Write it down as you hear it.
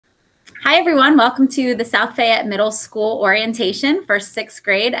Hi, everyone. Welcome to the South Fayette Middle School Orientation for 6th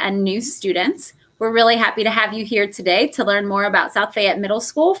grade and new students. We're really happy to have you here today to learn more about South Fayette Middle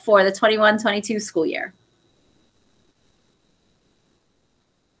School for the 21-22 school year.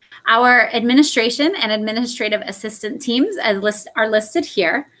 Our administration and administrative assistant teams are listed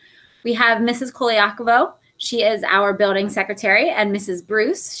here. We have Mrs. Koliakovo. She is our building secretary, and Mrs.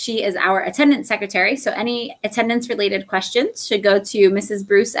 Bruce, she is our attendance secretary. So any attendance related questions should go to Mrs.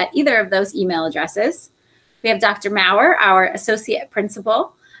 Bruce at either of those email addresses. We have Dr. Maurer, our associate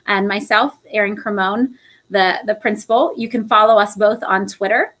principal, and myself, Erin Cremone, the principal. You can follow us both on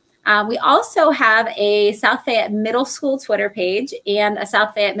Twitter. We also have a South Fayette Middle School Twitter page and a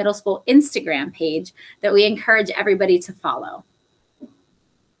South Fayette Middle School Instagram page that we encourage everybody to follow.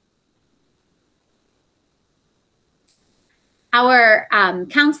 Our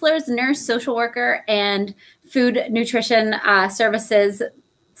counselors, nurse, social worker, and food nutrition services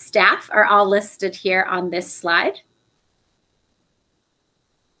staff are all listed here on this slide.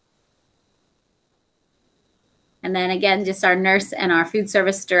 And then again, just our nurse and our food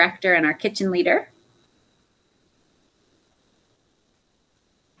service director and our kitchen leader.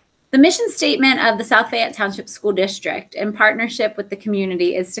 The mission statement of the South Fayette Township School District in partnership with the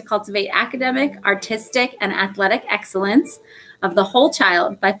community is to cultivate academic, artistic, and athletic excellence of the whole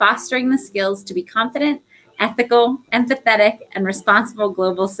child by fostering the skills to be confident, ethical, empathetic, and responsible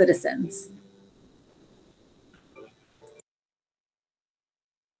global citizens.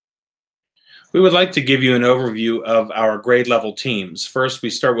 We would like to give you an overview of our grade level teams. First, we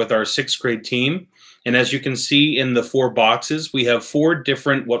start with our 6th grade team. And as you can see in the 4 boxes, we have 4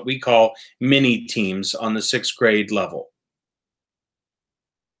 different what we call mini teams on the 6th grade level.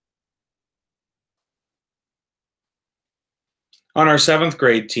 On our 7th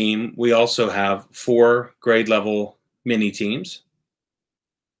grade team, we also have 4 grade level mini teams.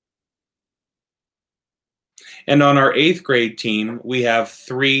 And on our 8th grade team, we have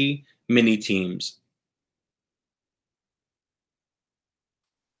 3 mini teams.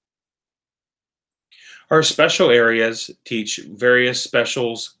 Our special areas teach various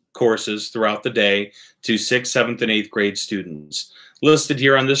specials courses throughout the day to 6th, 7th, and 8th grade students. Listed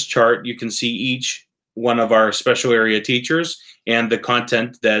here on this chart, you can see each one of our special area teachers and the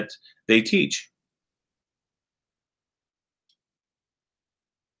content that they teach.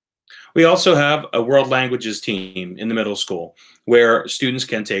 We also have a world languages team in the middle school where students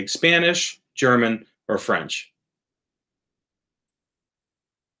can take Spanish, German, or French.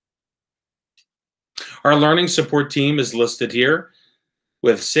 Our learning support team is listed here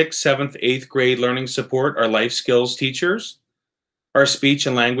with 6th, 7th, 8th grade learning support, our life skills teachers, our speech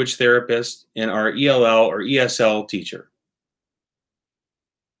and language therapist, and our ELL or ESL teacher.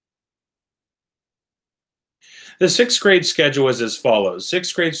 The 6th grade schedule is as follows.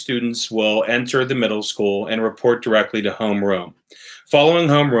 6th grade students will enter the middle school and report directly to homeroom. Following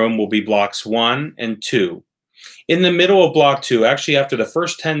homeroom will be blocks 1 and 2. In the middle of block 2, actually after the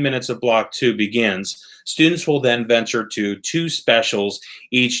first 10 minutes of block 2 begins, students will then venture to 2 specials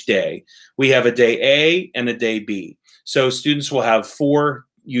each day. We have a day A and a day B. So students will have 4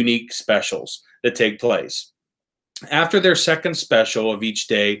 unique specials that take place. After their second special of each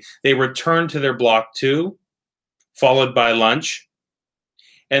day, they return to their block 2, followed by lunch,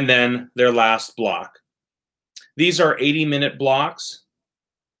 and then their last block. These are 80-minute blocks.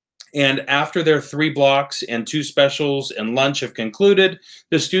 And after their 3 blocks and 2 specials and lunch have concluded,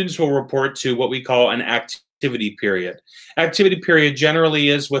 the students will report to what we call an activity period. Activity period generally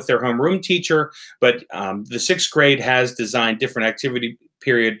is with their homeroom teacher, but the 6th grade has designed different activity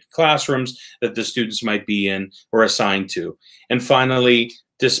period classrooms that the students might be in or assigned to. And finally,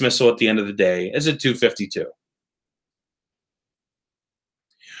 dismissal at the end of the day is at 2:52.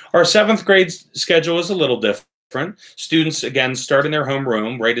 Our 7th grade schedule is a little different. Students, again, start in their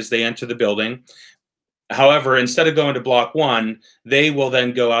homeroom right as they enter the building. However, instead of going to block 1, they will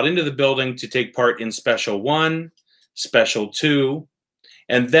then go out into the building to take part in special 1, special 2,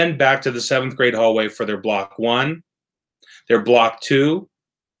 and then back to the 7th grade hallway for their block 1, their block 2,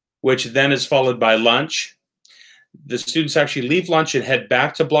 which then is followed by lunch. The students actually leave lunch and head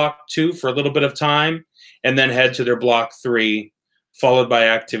back to block 2 for a little bit of time, and then head to their block 3, followed by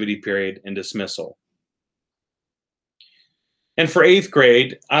activity period and dismissal. And for 8th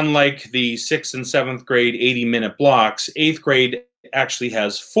grade, unlike the 6th and 7th grade 80-minute blocks, 8th grade actually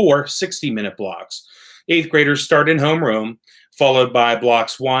has 4 60-minute blocks. 8th graders start in homeroom, followed by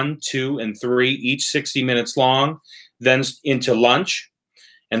blocks 1, 2, and 3, each 60 minutes long, then into lunch.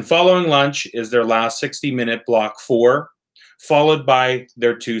 And following lunch is their last 60-minute block 4, followed by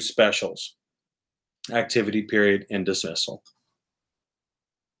their 2 specials, activity period and dismissal.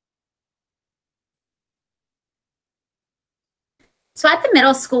 So at the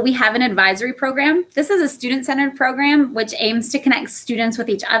middle school, we have an advisory program. This is a student-centered program which aims to connect students with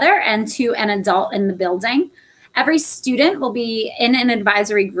each other and to an adult in the building. Every student will be in an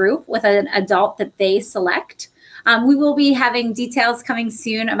advisory group with an adult that they select. We will be having details coming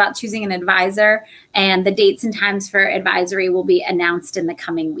soon about choosing an advisor, and the dates and times for advisory will be announced in the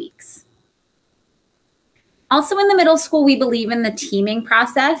coming weeks. Also in the middle school, we believe in the teaming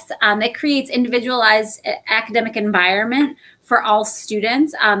process. It creates individualized academic environment for all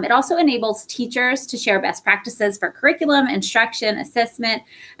students. It also enables teachers to share best practices for curriculum, instruction, assessment,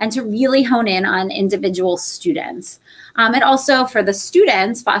 and to really hone in on individual students. It also, for the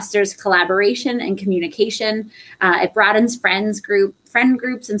students, fosters collaboration and communication. It broadens friend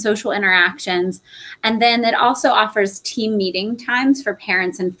groups and social interactions. And then it also offers team meeting times for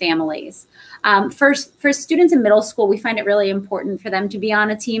parents and families. For students in middle school, we find it really important for them to be on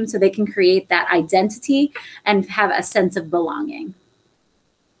a team so they can create that identity and have a sense of belonging.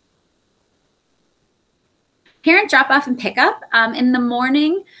 Parent drop-off and pickup. In the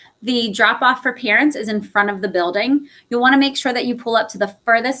morning, the drop-off for parents is in front of the building. You'll want to make sure that you pull up to the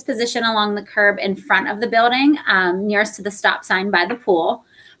furthest position along the curb in front of the building, nearest to the stop sign by the pool.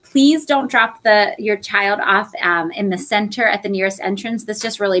 Please don't drop your child off in the center at the nearest entrance. This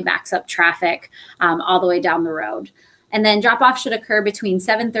just really backs up traffic all the way down the road. And then drop-off should occur between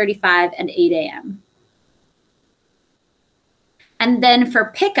 7:35 and 8 a.m. And then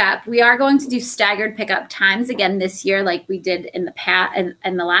for pickup, we are going to do staggered pickup times again this year, like we did in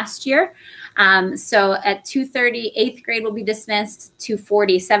the last year. So at 2:30, 8th grade will be dismissed,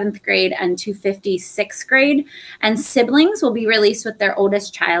 2:40, 7th grade, and 2:50, 6th grade. And siblings will be released with their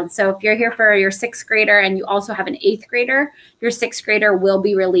oldest child. So if you're here for your 6th grader and you also have an 8th grader, your 6th grader will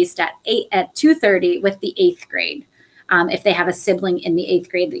be released at 2:30 with the 8th grade, if they have a sibling in the 8th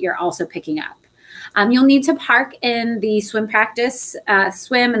grade that you're also picking up. You'll need to park in the swim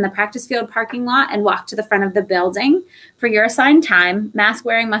in the practice field parking lot and walk to the front of the building for your assigned time. Mask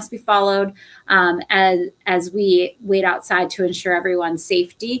wearing must be followed as we wait outside to ensure everyone's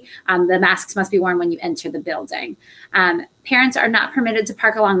safety. The masks must be worn when you enter the building. Parents are not permitted to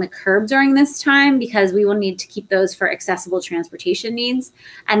park along the curb during this time because we will need to keep those for accessible transportation needs.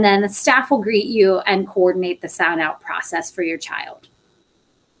 And then the staff will greet you and coordinate the sign out process for your child.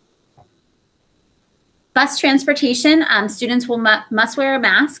 Bus transportation, students must wear a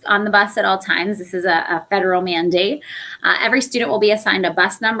mask on the bus at all times. This is a federal mandate. Every student will be assigned a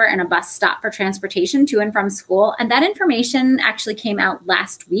bus number and a bus stop for transportation to and from school. And that information actually came out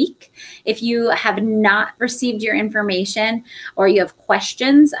last week. If you have not received your information or you have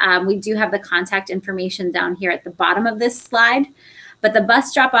questions, we do have the contact information down here at the bottom of this slide. But the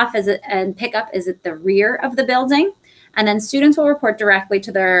bus drop-off and pickup is at the rear of the building. And then students will report directly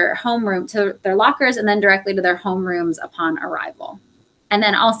to their homeroom, to their lockers, and then directly to their homerooms upon arrival. And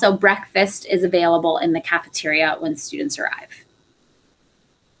then also breakfast is available in the cafeteria when students arrive.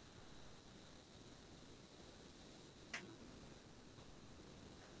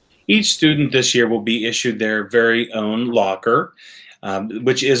 Each student this year will be issued their very own locker,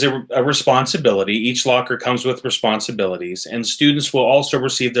 which is a responsibility. Each locker comes with responsibilities, and students will also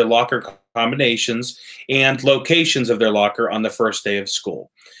receive their locker combinations and locations of their locker on the first day of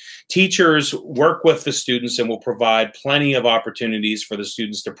school. Teachers work with the students and will provide plenty of opportunities for the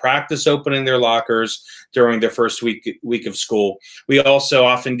students to practice opening their lockers during their first week of school. We also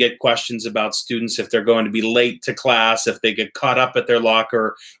often get questions about students if they're going to be late to class, if they get caught up at their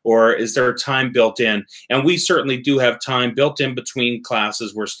locker, or is there time built in? And we certainly do have time built in between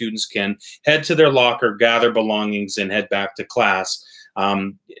classes where students can head to their locker, gather belongings, and head back to class.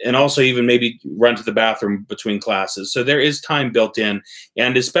 And also even maybe run to the bathroom between classes. So there is time built in,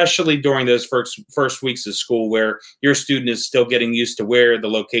 and especially during those first weeks of school where your student is still getting used to where the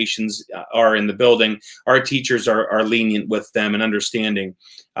locations are in the building, our teachers are lenient with them and understanding,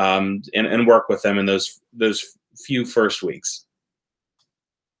 and work with them in those few first weeks.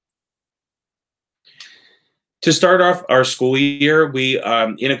 To start off our school year, we,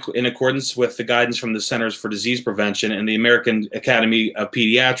 in accordance with the guidance from the Centers for Disease Prevention and the American Academy of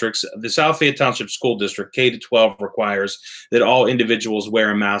Pediatrics, the South Fayette Township School District K-12 requires that all individuals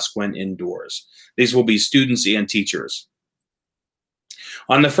wear a mask when indoors. These will be students and teachers.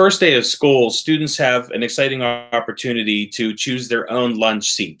 On the first day of school, students have an exciting opportunity to choose their own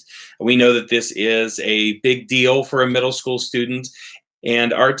lunch seat. We know that this is a big deal for a middle school student,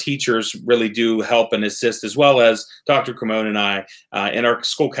 and our teachers really do help and assist, as well as Dr. Cremone and I, and our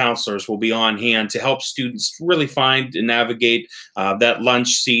school counselors will be on hand to help students really find and navigate that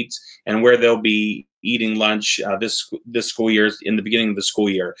lunch seat and where they'll be eating lunch this school year, in the beginning of the school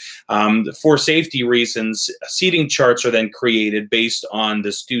year. For safety reasons, seating charts are then created based on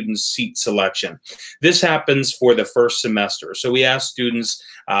the student's seat selection. This happens for the first semester. So we ask students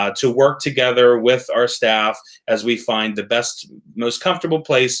to work together with our staff as we find the best, most comfortable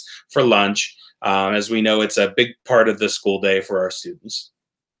place for lunch. As we know, it's a big part of the school day for our students.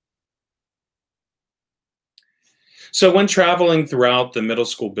 So when traveling throughout the middle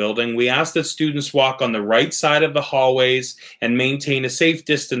school building, we ask that students walk on the right side of the hallways and maintain a safe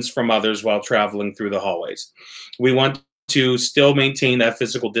distance from others while traveling through the hallways. We want to still maintain that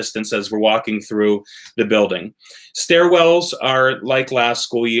physical distance as we're walking through the building. Stairwells are, like last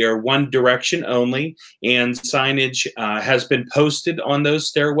school year, one direction only, and signage has been posted on those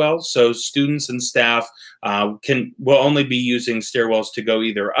stairwells, so students and staff will only be using stairwells to go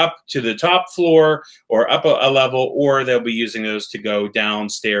either up to the top floor or up a level, or they'll be using those to go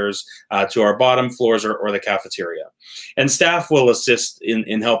downstairs to our bottom floors or the cafeteria. And staff will assist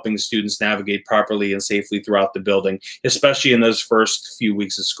in helping students navigate properly and safely throughout the building, especially in those first few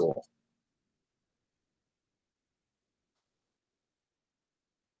weeks of school.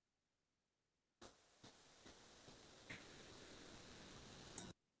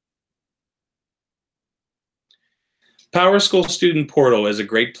 PowerSchool Student Portal is a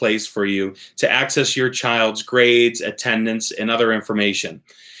great place for you to access your child's grades, attendance, and other information.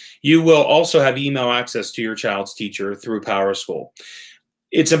 You will also have email access to your child's teacher through PowerSchool.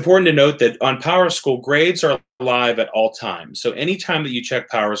 It's important to note that on PowerSchool, grades are live at all times. So anytime that you check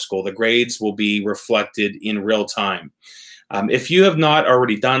PowerSchool, the grades will be reflected in real time. If you have not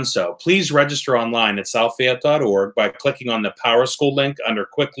already done so, please register online at southfayette.org by clicking on the PowerSchool link under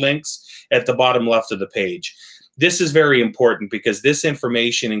Quick Links at the bottom left of the page. This is very important because this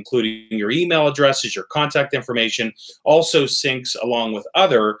information, including your email addresses, your contact information, also syncs along with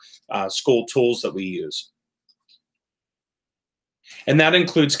other school tools that we use. And that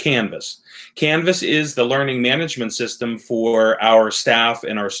includes Canvas. Canvas is the learning management system for our staff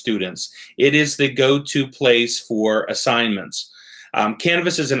and our students. It is the go-to place for assignments.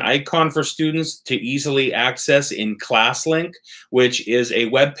 Canvas is an icon for students to easily access in ClassLink, which is a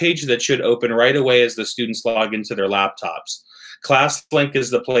web page that should open right away as the students log into their laptops. ClassLink is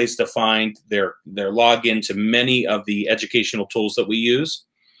the place to find their login to many of the educational tools that we use.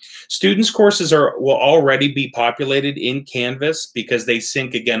 Students' courses will already be populated in Canvas because they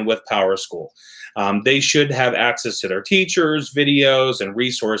sync again with PowerSchool. They should have access to their teachers, videos, and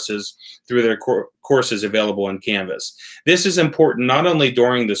resources through their courses available in Canvas. This is important not only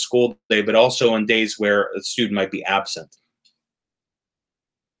during the school day, but also on days where a student might be absent.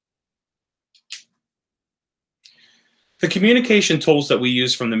 The communication tools that we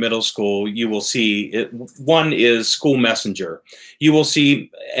use from the middle school, you will see, one is School Messenger. You will see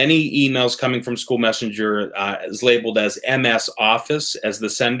any emails coming from School Messenger is labeled as MS Office as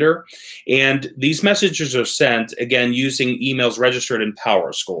the sender. And these messages are sent, again, using emails registered in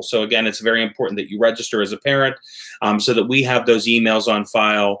PowerSchool. So again, it's very important that you register as a parent so that we have those emails on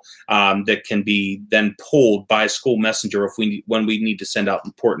file that can be then pulled by School Messenger when we need to send out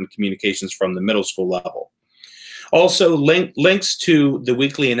important communications from the middle school level. Also, links to the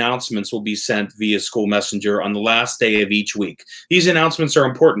weekly announcements will be sent via School Messenger on the last day of each week. These announcements are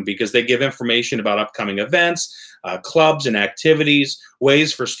important because they give information about upcoming events, clubs and activities,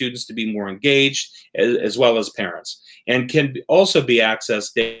 ways for students to be more engaged, as well as parents, and can also be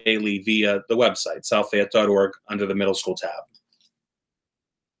accessed daily via the website, southfayette.org, under the Middle School tab.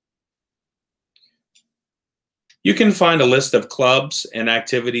 You can find a list of clubs and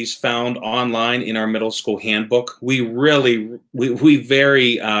activities found online in our middle school handbook. We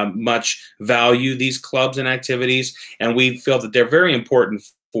very much value these clubs and activities, and we feel that they're very important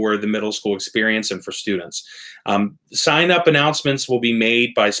for the middle school experience and for students. Sign-up announcements will be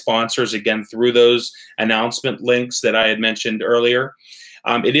made by sponsors, again, through those announcement links that I had mentioned earlier.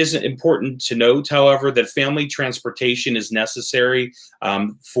 It is important to note, however, that family transportation is necessary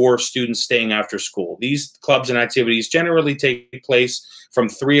for students staying after school. These clubs and activities generally take place from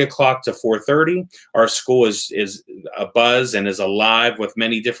 3 o'clock to 4:30. Our school is abuzz and is alive with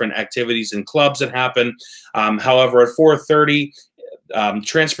many different activities and clubs that happen. However, at 4:30,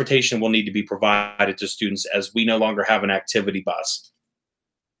 transportation will need to be provided to students as we no longer have an activity bus.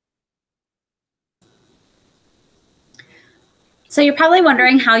 So you're probably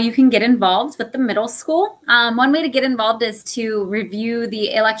wondering how you can get involved with the middle school. One way to get involved is to review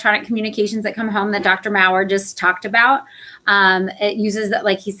the electronic communications that come home that Dr. Maurer just talked about. It uses,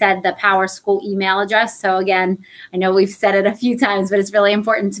 like he said, the PowerSchool email address. So again, I know we've said it a few times, but it's really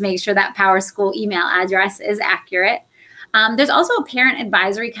important to make sure that PowerSchool email address is accurate. There's also a parent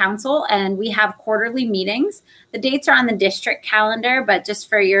advisory council, and we have quarterly meetings. The dates are on the district calendar, but just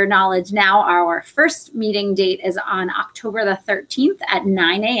for your knowledge now, our first meeting date is on October the 13th at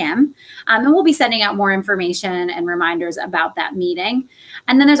 9 a.m. And we'll be sending out more information and reminders about that meeting.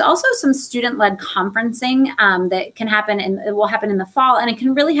 And then there's also some student-led conferencing that can happen, and it will happen in the fall, and it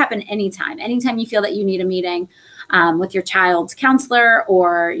can really happen anytime. Anytime you feel that you need a meeting with your child's counselor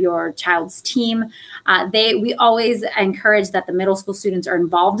or your child's team. We always encourage that the middle school students are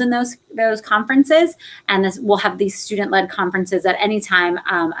involved in those conferences, and we'll have these student-led conferences at any time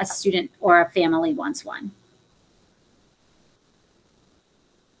a student or a family wants one.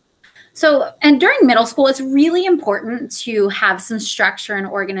 So, and during middle school, it's really important to have some structure and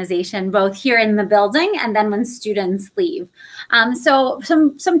organization, both here in the building and then when students leave. So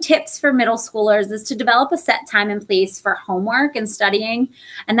some tips for middle schoolers is to develop a set time and place for homework and studying,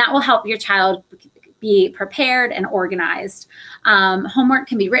 and that will help your child be prepared and organized. Homework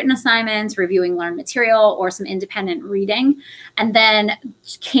can be written assignments, reviewing learned material, or some independent reading. And then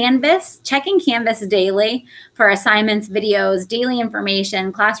checking Canvas daily for assignments, videos, daily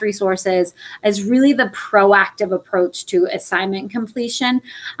information, class resources is really the proactive approach to assignment completion.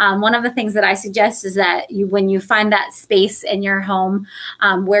 One of the things that I suggest is that when you find that space in your home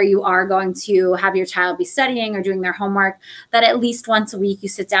where you are going to have your child be studying or doing their homework, that at least once a week you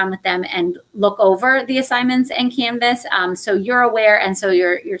sit down with them and look over the assignments in Canvas, so you're aware and so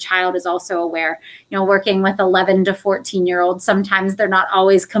your child is also aware. You know, working with 11 to 14-year-olds, sometimes they're not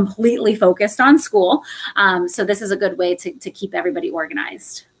always completely focused on school, so this is a good way to keep everybody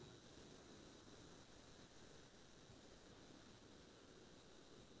organized.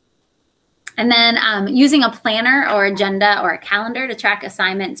 And then using a planner or agenda or a calendar to track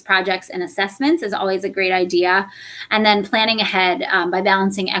assignments, projects, and assessments is always a great idea. And then planning ahead by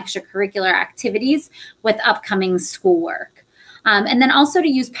balancing extracurricular activities with upcoming schoolwork. And then also to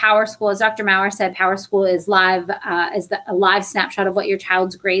use PowerSchool, as Dr. Maurer said, PowerSchool is live, a live snapshot of what your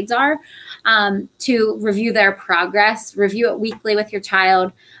child's grades are, to review their progress, review it weekly with your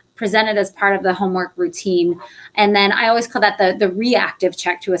child, present it as part of the homework routine. And then I always call that the reactive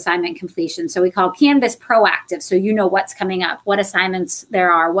check to assignment completion. So we call Canvas proactive. So you know what's coming up, what assignments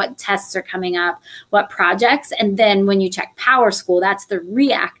there are, what tests are coming up, what projects. And then when you check PowerSchool, that's the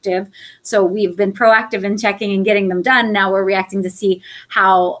reactive. So we've been proactive in checking and getting them done. Now we're reacting to see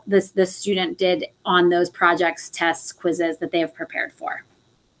how the student did on those projects, tests, quizzes that they have prepared for.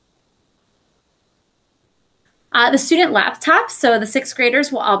 The student laptops, so the 6th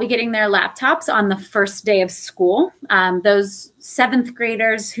graders will all be getting their laptops on the first day of school. Those 7th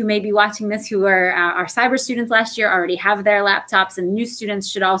graders who may be watching this, who are our cyber students last year, already have their laptops, and new students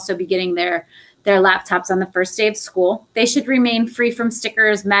should also be getting their laptops on the first day of school. They should remain free from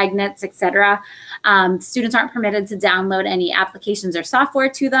stickers, magnets, etc. Students aren't permitted to download any applications or software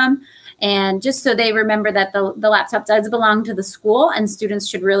to them. And just so they remember that the laptop does belong to the school, and students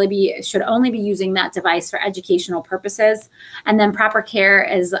should only be using that device for educational purposes. And then proper care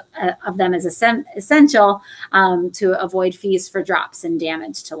of them is essential to avoid fees for drops and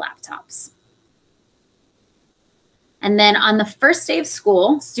damage to laptops. And then on the first day of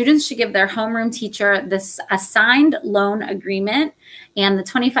school, students should give their homeroom teacher this assigned loan agreement and the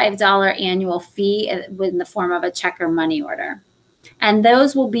 $25 annual fee in the form of a check or money order. And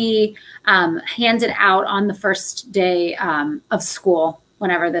those will be handed out on the first day of school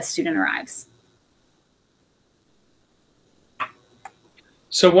whenever the student arrives.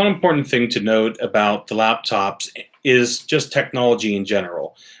 So one important thing to note about the laptops is just technology in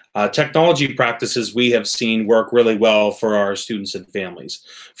general. Technology practices we have seen work really well for our students and families.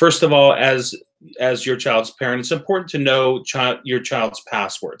 First of all, as your child's parent, it's important to know your child's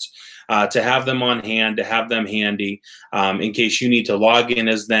passwords, to have them on hand, to have them handy in case you need to log in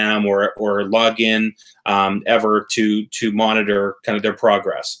as them or log in ever to monitor kind of their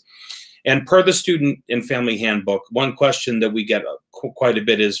progress. And per the Student and Family Handbook, one question that we get quite a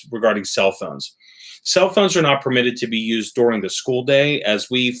bit is regarding cell phones. Cell phones are not permitted to be used during the school day,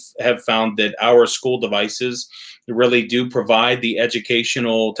 as we have found that our school devices really do provide the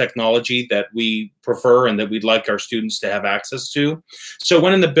educational technology that we prefer and that we'd like our students to have access to. So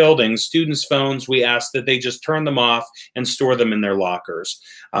when in the building, students' phones, we ask that they just turn them off and store them in their lockers.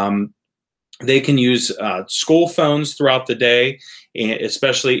 They can use school phones throughout the day,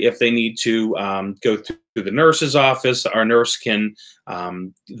 especially if they need to go through the nurse's office. Our nurse can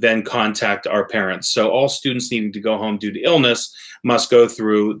then contact our parents. So all students needing to go home due to illness must go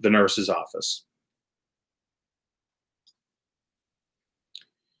through the nurse's office.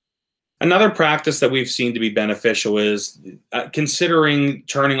 Another practice that we've seen to be beneficial is considering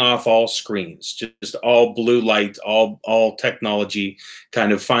turning off all screens, just all blue light, all technology,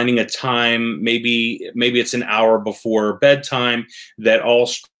 kind of finding a time, maybe it's an hour before bedtime, that all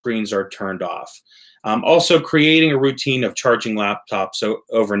screens are turned off. Also creating a routine of charging laptops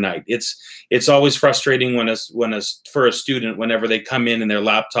overnight. It's always frustrating for a student whenever they come in and their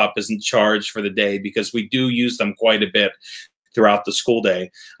laptop isn't charged for the day, because we do use them quite a bit throughout the school day.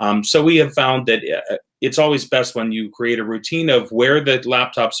 So we have found that it's always best when you create a routine of where the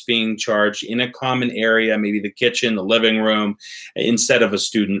laptop's being charged in a common area, maybe the kitchen, the living room, instead of a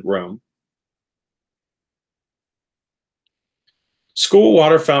student room. School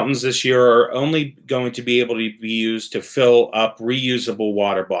water fountains this year are only going to be able to be used to fill up reusable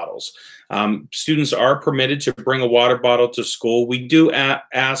water bottles. Students are permitted to bring a water bottle to school. We do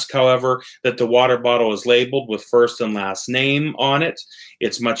ask, however, that the water bottle is labeled with first and last name on it.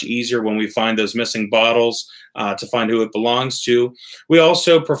 It's much easier when we find those missing bottles to find who it belongs to. We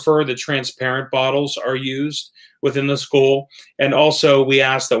also prefer that transparent bottles are used within the school. And also we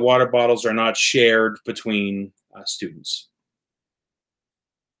ask that water bottles are not shared between students.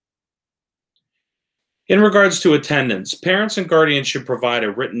 In regards to attendance, parents and guardians should provide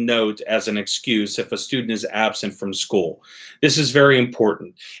a written note as an excuse if a student is absent from school. This is very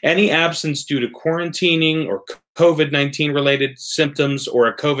important. Any absence due to quarantining or COVID-19 related symptoms or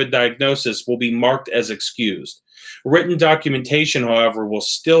a COVID diagnosis will be marked as excused. Written documentation, however, will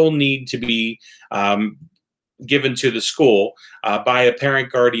still need to be given to the school by a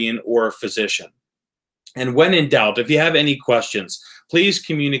parent, guardian, or a physician. And when in doubt, if you have any questions, please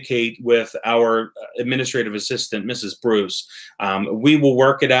communicate with our administrative assistant, Mrs. Bruce. We will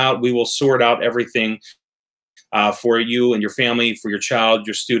work it out. We will sort out everything for you and your family, for your child,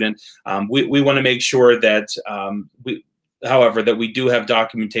 your student. We want to make sure that, however, that we do have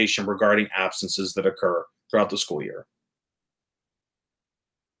documentation regarding absences that occur throughout the school year.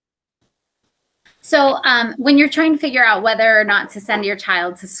 So when you're trying to figure out whether or not to send your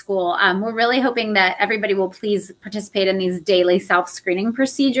child to school, we're really hoping that everybody will please participate in these daily self-screening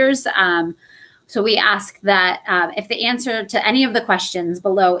procedures. So we ask that if the answer to any of the questions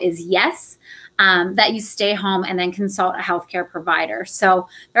below is yes, that you stay home and then consult a healthcare provider. So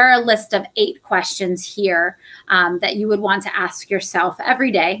there are a list of 8 questions here that you would want to ask yourself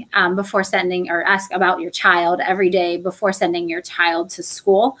every day before sending, or ask about your child every day before sending your child to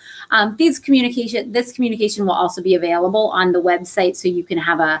school. This communication will also be available on the website, so you can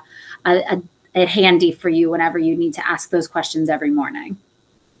have a handy for you whenever you need to ask those questions every morning.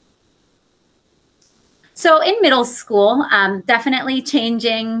 So in middle school, definitely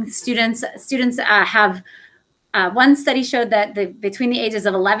changing. Students have, one study showed that between the ages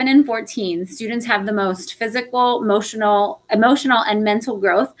of 11 and 14, students have the most physical, emotional, and mental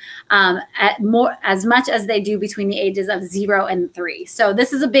growth as much as they do between the ages of 0 and 3. So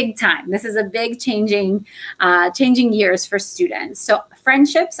this is a big time. This is a big changing years for students. So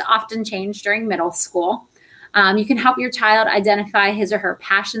friendships often change during middle school. You can help your child identify his or her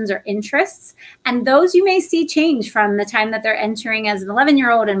passions or interests, and those you may see change from the time that they're entering as an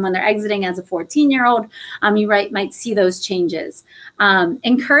 11-year-old and when they're exiting as a 14-year-old. You might see those changes.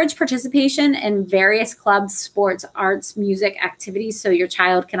 Encourage participation in various clubs, sports, arts, music activities so your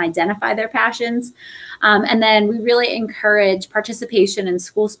child can identify their passions. And then we really encourage participation in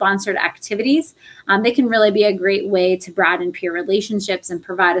school-sponsored activities. They can really be a great way to broaden peer relationships and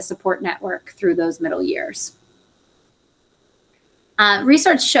provide a support network through those middle years.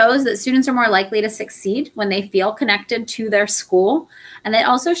 Research shows that students are more likely to succeed when they feel connected to their school. And it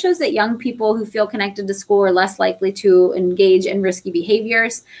also shows that young people who feel connected to school are less likely to engage in risky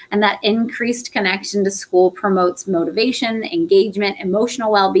behaviors, and that increased connection to school promotes motivation, engagement,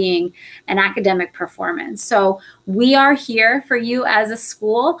 emotional well-being, and academic performance. So we are here for you as a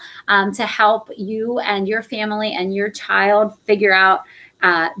school to help you and your family and your child figure out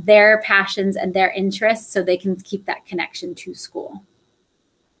their passions and their interests so they can keep that connection to school.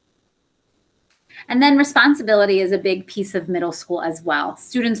 And then responsibility is a big piece of middle school as well.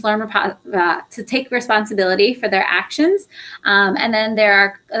 Students learn to take responsibility for their actions, and then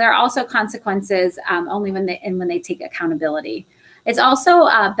there are also consequences only when they take accountability. It's also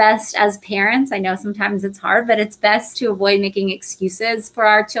best as parents, I know sometimes it's hard, but it's best to avoid making excuses for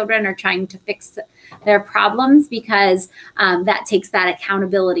our children or trying to fix their problems, because that takes that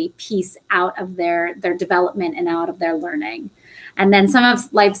accountability piece out of their development and out of their learning. And then some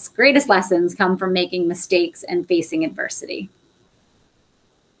of life's greatest lessons come from making mistakes and facing adversity.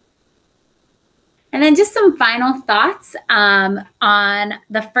 And then just some final thoughts on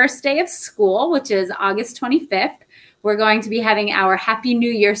the first day of school, which is August 25th. we're going to be having our Happy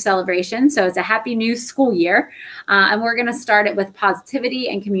New Year celebration. So it's a Happy New School Year. And we're going to start it with positivity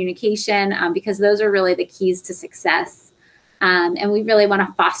and communication because those are really the keys to success. And we really want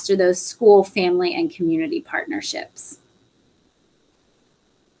to foster those school, family, and community partnerships.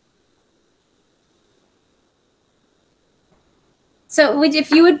 So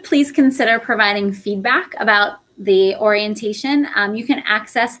if you would please consider providing feedback about the orientation, you can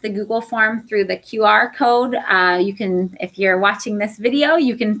access the Google form through the QR code. You can, if you're watching this video,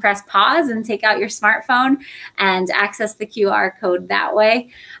 you can press pause and take out your smartphone and access the QR code that way.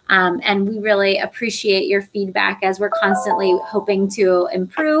 And we really appreciate your feedback as we're constantly hoping to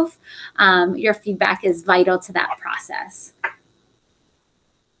improve. Your feedback is vital to that process.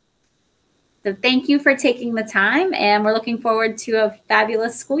 So thank you for taking the time, and we're looking forward to a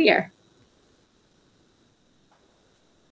fabulous school year.